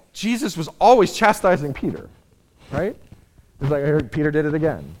Jesus was always chastising Peter, right? It's like, I heard Peter did it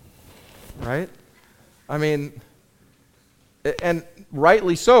again, right? I mean, and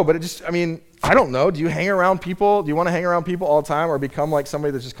rightly so, but I don't know. Do you hang around people? Do you want to hang around people all the time or become like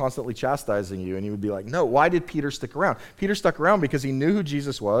somebody that's just constantly chastising you? And you would be like, no, why did Peter stick around? Peter stuck around because he knew who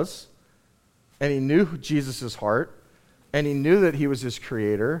Jesus was, and he knew Jesus' heart, and he knew that he was his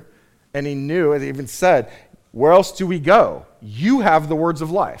creator, and he knew, and he even said, where else do we go? You have the words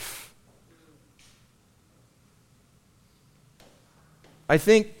of life. I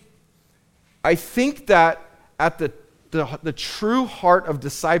think that at the true heart of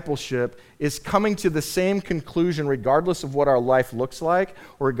discipleship is coming to the same conclusion regardless of what our life looks like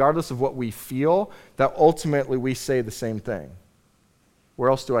or regardless of what we feel, that ultimately we say the same thing. Where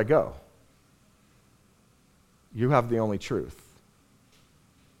else do I go? You have the only truth.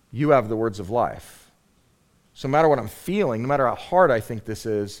 You have the words of life. So no matter what I'm feeling, no matter how hard I think this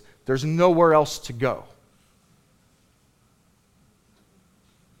is, there's nowhere else to go.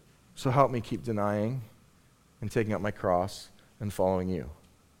 So help me keep denying and taking up my cross and following you.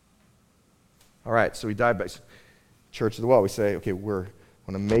 All right, so we dive back. Church of the Well, we say, okay, we're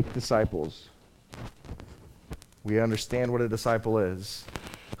going to make disciples. We understand what a disciple is,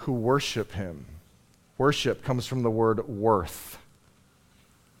 who worship him. Worship comes from the word worth.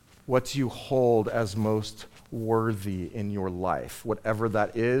 What do you hold as most worthy in your life? Whatever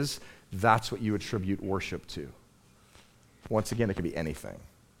that is, that's what you attribute worship to. Once again, it could be anything.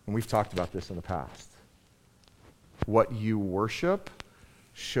 And we've talked about this in the past. What you worship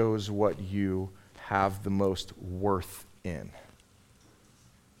shows what you have the most worth in.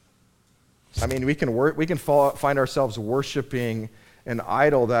 I mean, we can find ourselves worshiping an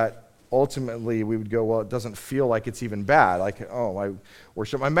idol that ultimately we would go, well, it doesn't feel like it's even bad. Like, oh, I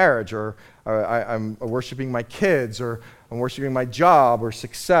worship my marriage, or I'm worshiping my kids, or I'm worshiping my job or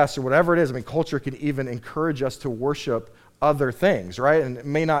success, or whatever it is. I mean, culture can even encourage us to worship other things, right? And it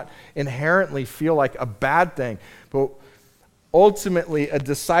may not inherently feel like a bad thing, but ultimately a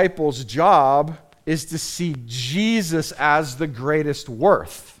disciple's job is to see Jesus as the greatest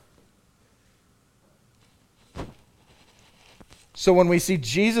worth. So when we see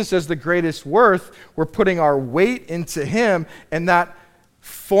Jesus as the greatest worth, we're putting our weight into him, and that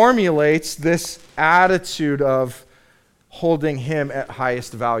formulates this attitude of holding him at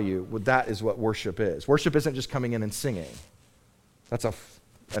highest value. Well, that is what worship is. Worship isn't just coming in and singing. That's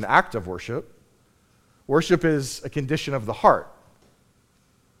an act of worship. Worship is a condition of the heart.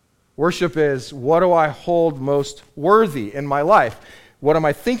 Worship is, what do I hold most worthy in my life? What am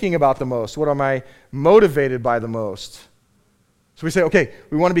I thinking about the most? What am I motivated by the most? So we say, okay,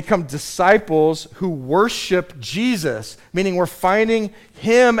 we want to become disciples who worship Jesus, meaning we're finding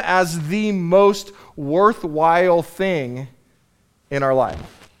him as the most worthwhile thing in our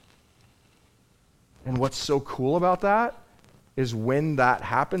life. And what's so cool about that is when that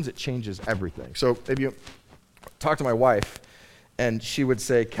happens, it changes everything. So if you talk to my wife, and she would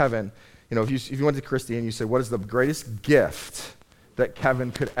say, Kevin, if you went to Christy and you said, what is the greatest gift that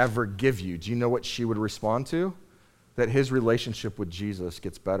Kevin could ever give you? Do you know what she would respond to? That his relationship with Jesus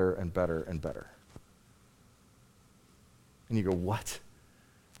gets better and better and better. And you go, what?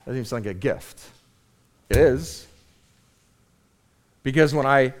 That doesn't even sound like a gift. It is. Because when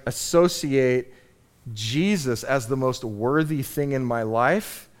I associate Jesus as the most worthy thing in my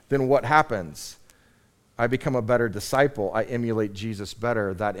life, then what happens? I become a better disciple. I emulate Jesus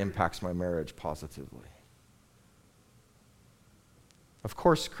better. That impacts my marriage positively. Of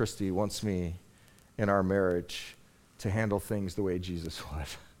course, Christy wants me in our marriage to handle things the way Jesus would.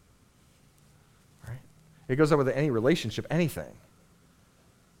 Right? It goes up with any relationship, anything.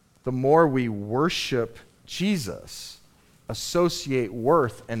 The more we worship Jesus, associate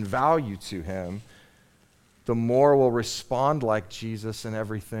worth and value to him, the more we'll respond like Jesus in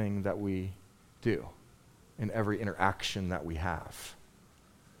everything that we do, in every interaction that we have.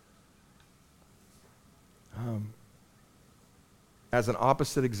 As an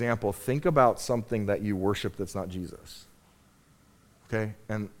opposite example, think about something that you worship that's not Jesus. Okay?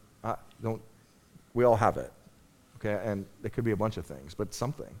 And we all have it. Okay? And it could be a bunch of things, but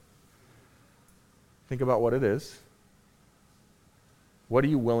something. Think about what it is. What are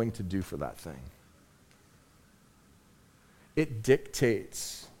you willing to do for that thing? it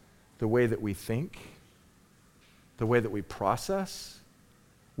dictates the way that we think, the way that we process.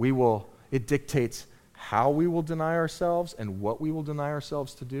 It dictates how we will deny ourselves and what we will deny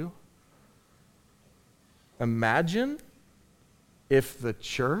ourselves to do. Imagine if the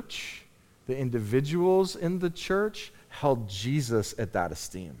church, the individuals in the church, held Jesus at that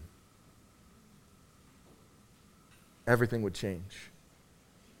esteem. Everything would change.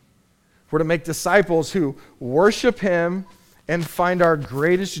 We're to make disciples who worship him and find our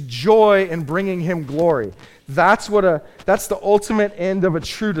greatest joy in bringing him glory. That's the ultimate end of a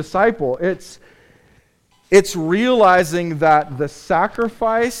true disciple. It's realizing that the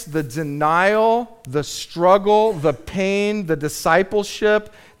sacrifice, the denial, the struggle, the pain, the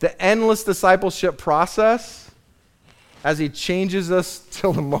discipleship, the endless discipleship process, as he changes us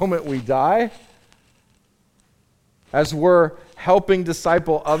till the moment we die, as we're helping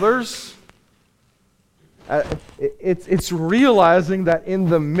disciple others, it's realizing that in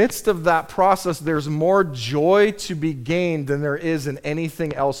the midst of that process, there's more joy to be gained than there is in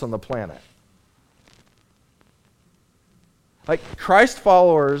anything else on the planet. Like Christ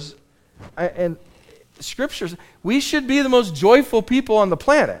followers and scriptures, we should be the most joyful people on the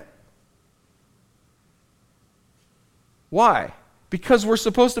planet. Why? Because we're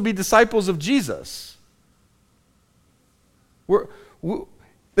supposed to be disciples of Jesus.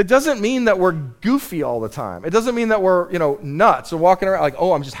 It doesn't mean that we're goofy all the time. It doesn't mean that we're, nuts or walking around like,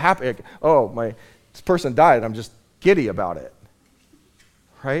 oh, I'm just happy. Like, this person died and I'm just giddy about it.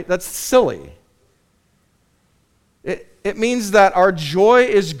 Right? That's silly. It means that our joy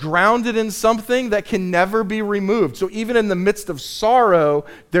is grounded in something that can never be removed. So even in the midst of sorrow,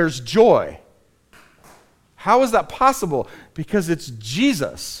 there's joy. How is that possible? Because it's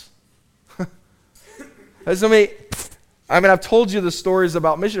Jesus. I've told you the stories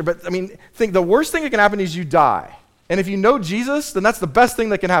about mission, but think the worst thing that can happen is you die. And if you know Jesus, then that's the best thing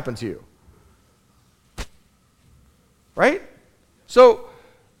that can happen to you. Right? So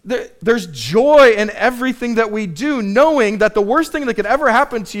there's joy in everything that we do, knowing that the worst thing that could ever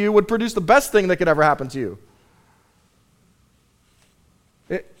happen to you would produce the best thing that could ever happen to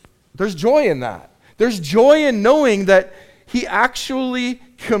you. There's joy in that. There's joy in knowing that he actually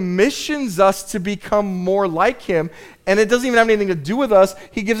commissions us to become more like him, and it doesn't even have anything to do with us.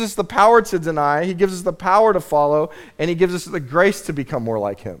 He gives us the power to deny, he gives us the power to follow, and he gives us the grace to become more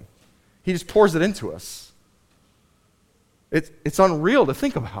like him. He just pours it into us. It's unreal to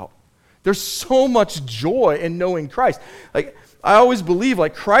think about. There's so much joy in knowing Christ. Like, I always believe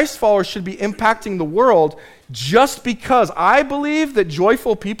Christ followers should be impacting the world just because I believe that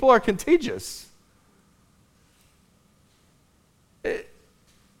joyful people are contagious.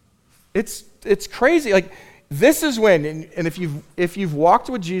 It's crazy. This is when, and if you've walked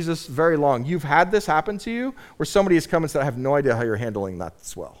with Jesus very long, you've had this happen to you where somebody has come and said, I have no idea how you're handling that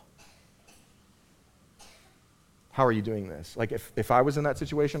this well. How are you doing this? If I was in that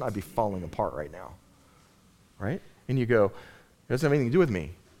situation, I'd be falling apart right now. Right? And you go, it doesn't have anything to do with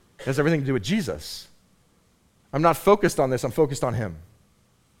me. It has everything to do with Jesus. I'm not focused on this, I'm focused on him.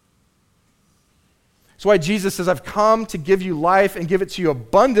 That's why Jesus says, I've come to give you life and give it to you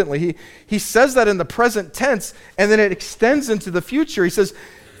abundantly. He says that in the present tense, and then it extends into the future. He says,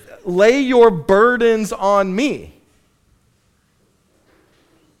 lay your burdens on me.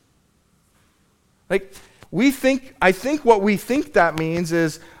 I think what we think that means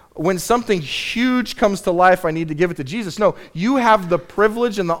is when something huge comes to life, I need to give it to Jesus. No, you have the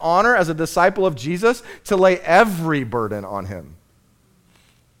privilege and the honor as a disciple of Jesus to lay every burden on him.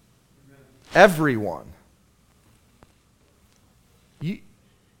 Everyone.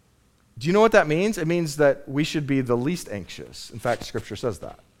 Do you know what that means? It means that we should be the least anxious. In fact, Scripture says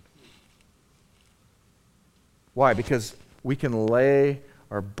that. Why? Because we can lay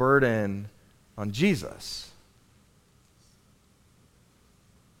our burden on Jesus.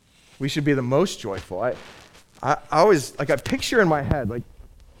 We should be the most joyful. I always, I picture in my head,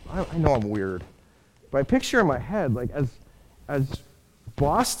 I know I'm weird, but I picture in my head, as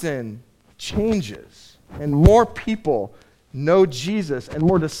Boston changes and more people know Jesus and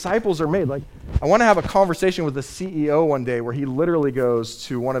more disciples are made. I want to have a conversation with the CEO one day where he literally goes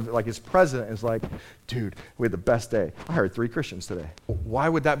to one of his president and is like, dude, we had the best day. I hired 3 Christians today. Why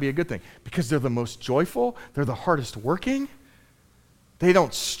would that be a good thing? Because they're the most joyful, they're the hardest working, they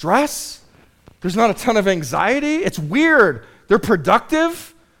don't stress, there's not a ton of anxiety, it's weird, they're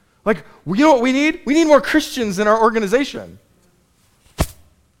productive. You know what we need? We need more Christians in our organization.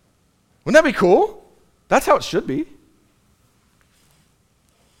 Wouldn't that be cool? That's how it should be.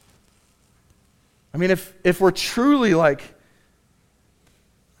 if we're truly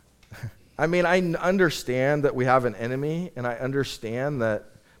I mean, I understand that we have an enemy, and I understand that,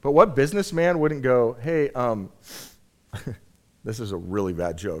 but what businessman wouldn't go, hey, this is a really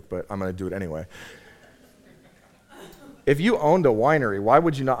bad joke, but I'm going to do it anyway. If you owned a winery, why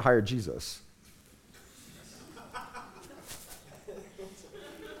would you not hire Jesus?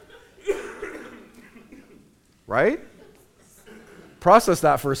 Right? Process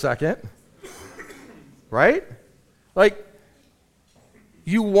that for a second. Right? Like,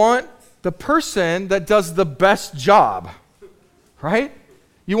 you want the person that does the best job. Right?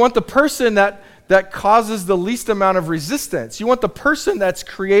 You want the person that causes the least amount of resistance. You want the person that's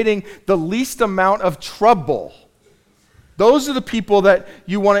creating the least amount of trouble. Those are the people that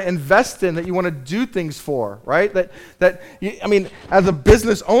you want to invest in, that you want to do things for, right? As a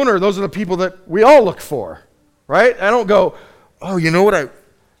business owner, those are the people that we all look for, right? I don't go, oh, you know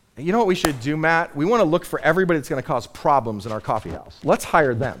what we should do, Matt? We want to look for everybody that's going to cause problems in our coffee house. Let's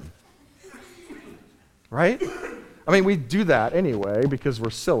hire them, right? I mean, we do that anyway because we're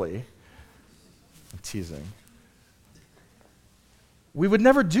silly. I'm teasing. We would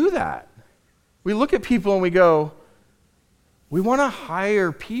never do that. We look at people and we go, we want to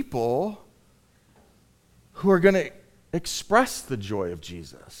hire people who are going to express the joy of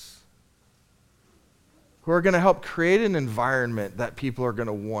Jesus, who are going to help create an environment that people are going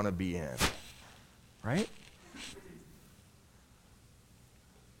to want to be in, right?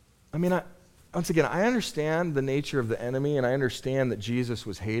 I mean, once again, I understand the nature of the enemy, and I understand that Jesus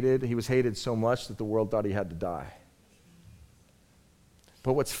was hated. He was hated so much that the world thought he had to die.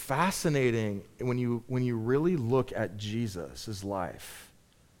 But what's fascinating when you really look at Jesus' life,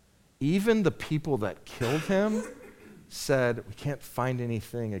 even the people that killed him said, we can't find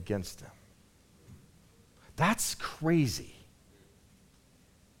anything against him. That's crazy.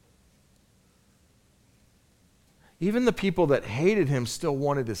 Even the people that hated him still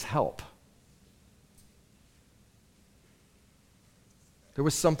wanted his help. There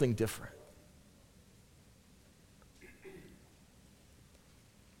was something different.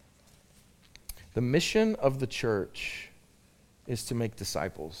 The mission of the church is to make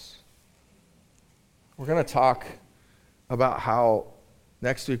disciples. We're going to talk about how,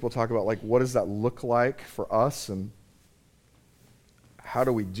 next week we'll talk about what does that look like for us and how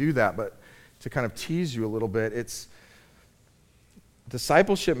do we do that. But to kind of tease you a little bit, it's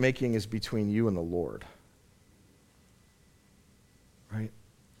discipleship making is between you and the Lord. Right?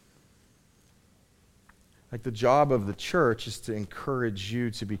 Like the job of the church is to encourage you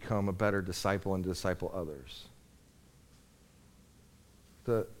to become a better disciple and disciple others.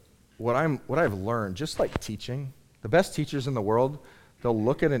 What I've learned, just like teaching, the best teachers in the world, they'll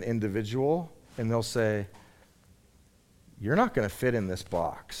look at an individual and they'll say, you're not going to fit in this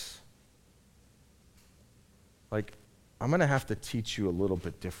box. I'm going to have to teach you a little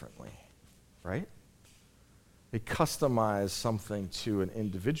bit differently, right? They customize something to an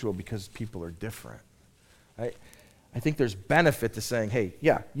individual because people are different. I think there's benefit to saying, hey,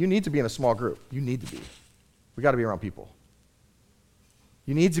 yeah, you need to be in a small group. You need to be. We got to be around people.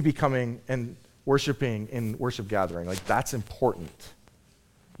 You need to be coming and worshiping in worship gathering. That's important.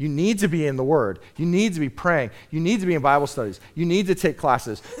 You need to be in the Word. You need to be praying. You need to be in Bible studies. You need to take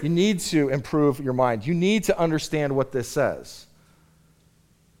classes. You need to improve your mind. You need to understand what this says.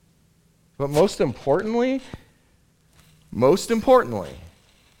 But most importantly,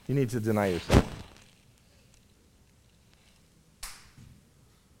 you need to deny yourself.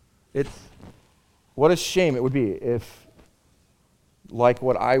 What a shame it would be if, like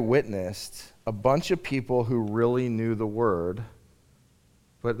what I witnessed, a bunch of people who really knew the Word,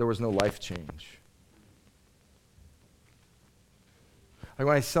 but there was no life change. When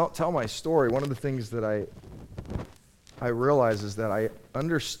I tell my story, one of the things that I realized is that I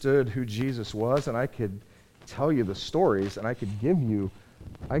understood who Jesus was, and I could tell you the stories, and I could even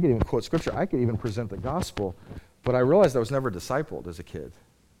quote Scripture, I could even present the gospel, but I realized I was never discipled as a kid.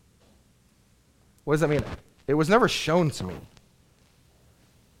 What does that mean? It was never shown to me.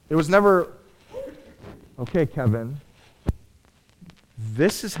 It was never, okay, Kevin,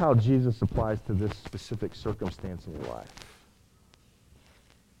 this is how Jesus applies to this specific circumstance in your life.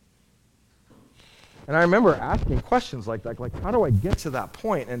 And I remember asking questions like that, how do I get to that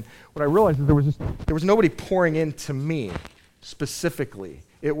point? And what I realized is there was nobody pouring into me specifically.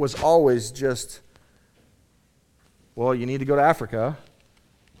 It was always just, well, you need to go to Africa,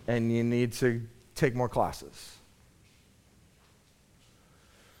 and you need to take more classes.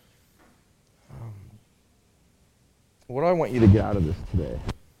 What do I want you to get out of this today?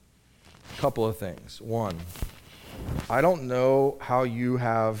 A couple of things. One, I don't know how you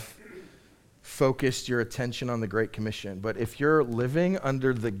have focused your attention on the Great Commission. But if you're living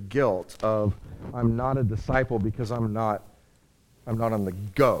under the guilt of, I'm not a disciple because I'm not on the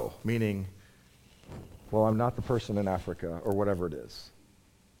go, meaning, well, I'm not the person in Africa or whatever it is,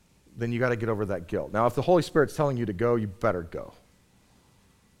 then you got to get over that guilt. Now, if the Holy Spirit's telling you to go, you better go.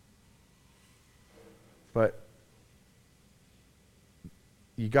 But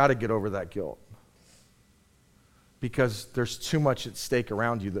you got to get over that guilt because there's too much at stake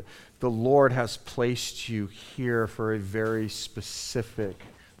around you. The Lord has placed you here for a very specific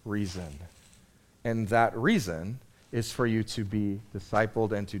reason. And that reason is for you to be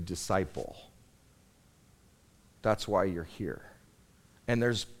discipled and to disciple. That's why you're here. And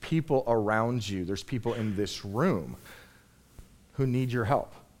there's people around you, there's people in this room who need your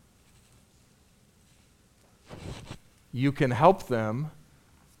help. You can help them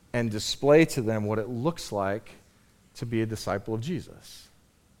and display to them what it looks like to be a disciple of Jesus.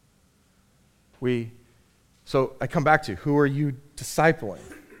 So I come back to, who are you discipling?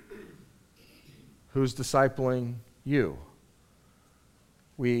 Who's discipling you?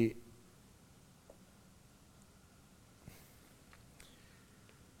 The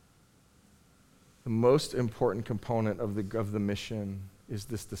most important component of the mission is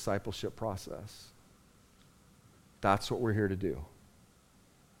this discipleship process. That's what we're here to do.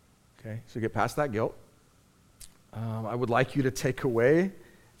 Okay, so get past that guilt. I would like you to take away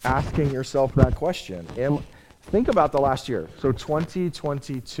asking yourself that question. Think about the last year. So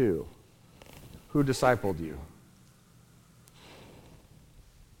 2022, who discipled you?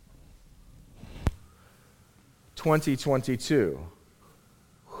 (2022),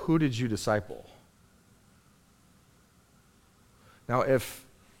 who did you disciple? Now, if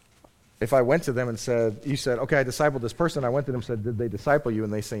I went to them and said, you said, okay, I discipled this person, I went to them and said, did they disciple you?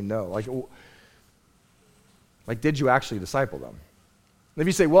 And they say no. Like, did you actually disciple them? And if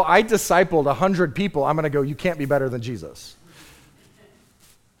you say, well, I discipled 100 people, I'm going to go, you can't be better than Jesus.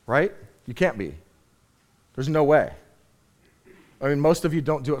 Right? You can't be. There's no way. I mean, most of you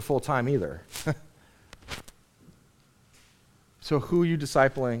don't do it full time either. So who are you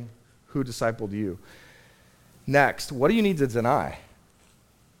discipling? Who discipled you? Next, what do you need to deny?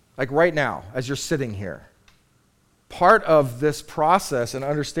 Like right now, as you're sitting here. Part of this process and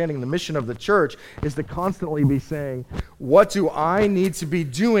understanding the mission of the church is to constantly be saying, what do I need to be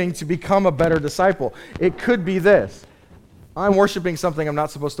doing to become a better disciple? It could be this. I'm worshiping something I'm not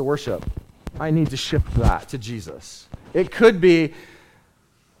supposed to worship. I need to shift that to Jesus. It could be,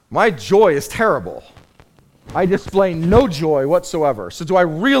 my joy is terrible. I display no joy whatsoever. So do I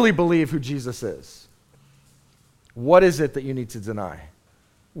really believe who Jesus is? What is it that you need to deny?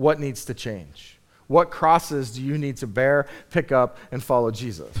 What needs to change? What crosses do you need to bear, pick up, and follow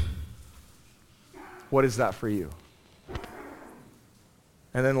Jesus? What is that for you?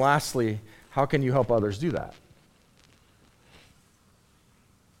 And then lastly, how can you help others do that?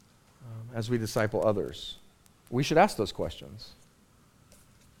 As we disciple others, we should ask those questions.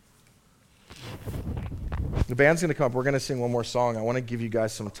 The band's going to come up. We're going to sing one more song. I want to give you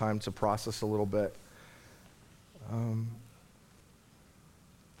guys some time to process a little bit.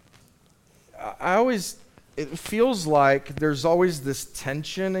 It feels like there's always this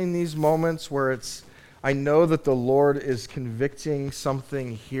tension in these moments where I know that the Lord is convicting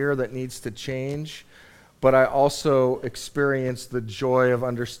something here that needs to change, but I also experience the joy of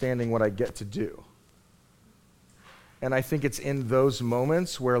understanding what I get to do. And I think it's in those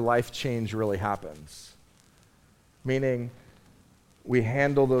moments where life change really happens. Meaning, we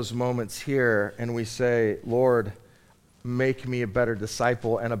handle those moments here and we say, Lord, make me a better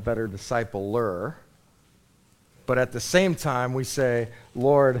disciple and a better discipler. But at the same time, we say,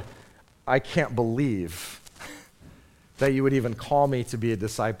 Lord, I can't believe that you would even call me to be a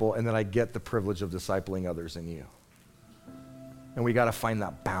disciple and that I get the privilege of discipling others in you. And we got to find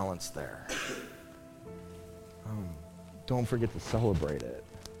that balance there. Don't forget to celebrate it.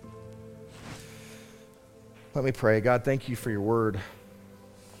 Let me pray. God, thank you for your word.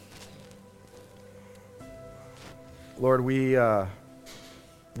 Lord, we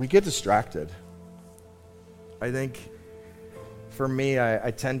get distracted. I think for me,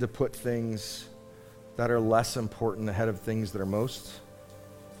 I tend to put things that are less important ahead of things that are most.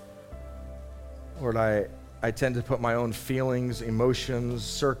 Lord, I tend to put my own feelings, emotions,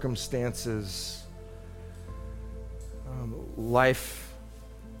 circumstances, life,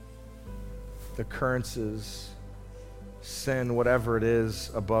 occurrences, sin, whatever it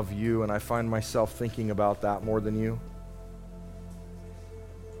is, above you, and I find myself thinking about that more than you.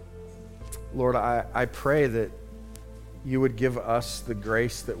 Lord, I pray that you would give us the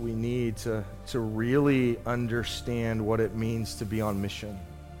grace that we need to really understand what it means to be on mission.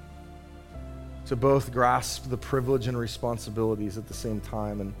 to both grasp the privilege and responsibilities at the same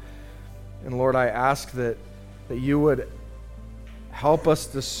time. And Lord, I ask that you would help us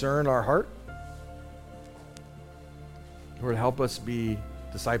discern our heart. Lord, help us be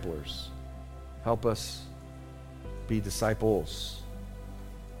disciplers. Help us be disciples.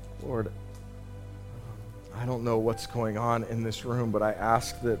 Lord, I don't know what's going on in this room, but I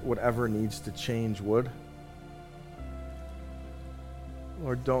ask that whatever needs to change would.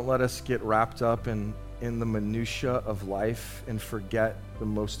 Lord, don't let us get wrapped up in the minutia of life and forget the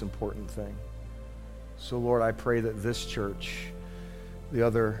most important thing. So, Lord, I pray that this church, the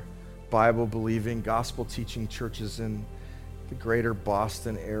other Bible-believing, gospel-teaching churches in the greater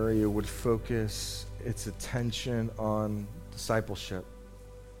Boston area would focus its attention on discipleship.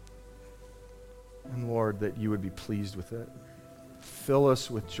 And Lord, that you would be pleased with it. Fill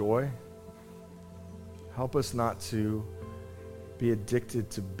us with joy. Help us not to be addicted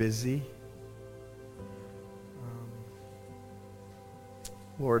to busy.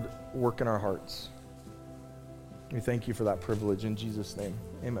 Lord, work in our hearts. We thank you for that privilege in Jesus' name.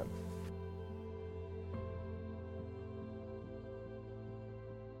 Amen.